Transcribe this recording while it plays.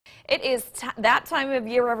It is that time of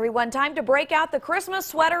year, everyone. Time to break out the Christmas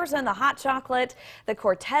sweaters and the hot chocolate. The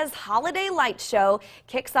Cortez Holiday Light Show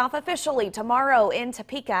kicks off officially tomorrow in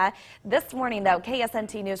Topeka. This morning, though,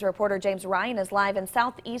 KSNT News reporter James Ryan is live in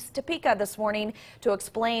southeast Topeka this morning to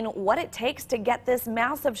explain what it takes to get this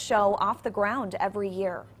massive show off the ground every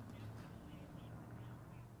year.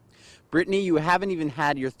 Brittany, you haven't even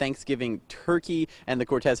had your Thanksgiving turkey, and the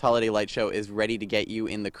Cortez Holiday Light Show is ready to get you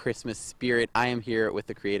in the Christmas spirit. I am here with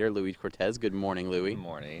the creator, Louis Cortez. Good morning, Louis. Good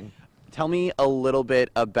morning. Tell me a little bit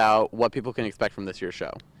about what people can expect from this year's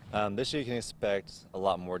show. This year you can expect a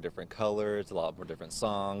lot more different colors, a lot more different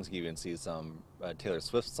songs. You even see some Taylor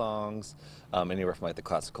Swift songs, anywhere from like the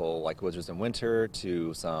classical like Wizards in Winter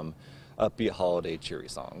to some upbeat holiday cheery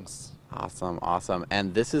songs. Awesome, awesome.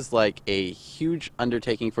 And this is like a huge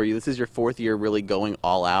undertaking for you. This is your fourth year really going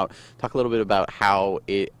all out. Talk a little bit about how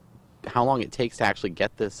long it takes to actually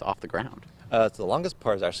get this off the ground. So the longest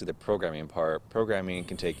part is actually the programming part. Programming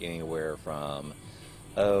can take anywhere from,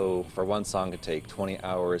 for one song it could take 20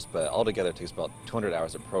 hours, but altogether it takes about 200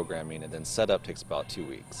 hours of programming, and then setup takes about 2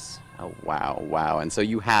 weeks. Oh, wow, wow. And so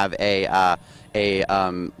you have a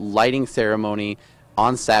lighting ceremony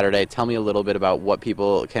on Saturday. Tell me a little bit about what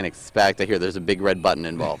people can expect. I hear there's a big red button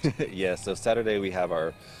involved. Yeah, so Saturday we have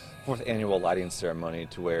our 4th annual lighting ceremony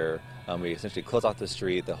to where we essentially close off the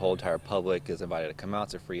street. The whole entire public is invited to come out.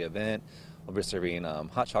 It's a free event. We'll be serving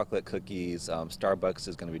hot chocolate cookies. Starbucks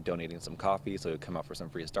is going to be donating some coffee, so you'll come out for some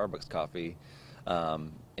free Starbucks coffee.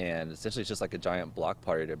 And essentially it's just like a giant block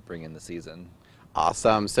party to bring in the season.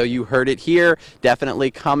 Awesome. So you heard it here.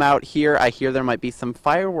 Definitely come out here. I hear there might be some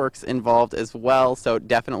fireworks involved as well, so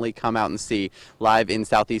definitely come out and see live in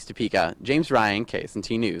southeast Topeka. James Ryan,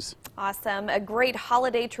 KSNT News. Awesome. A great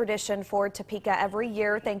holiday tradition for Topeka every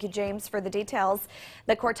year. Thank you, James, for the details.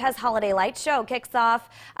 The Cortez Holiday Light Show kicks off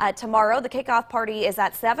tomorrow. The kickoff party is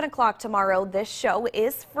at 7 o'clock tomorrow. This show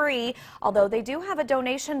is free, although they do have a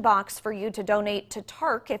donation box for you to donate to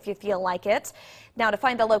TARC if you feel like it. Now, to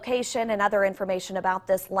find the location and other information about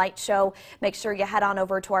this light show, make sure you head on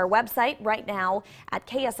over to our website right now at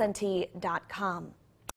ksnt.com.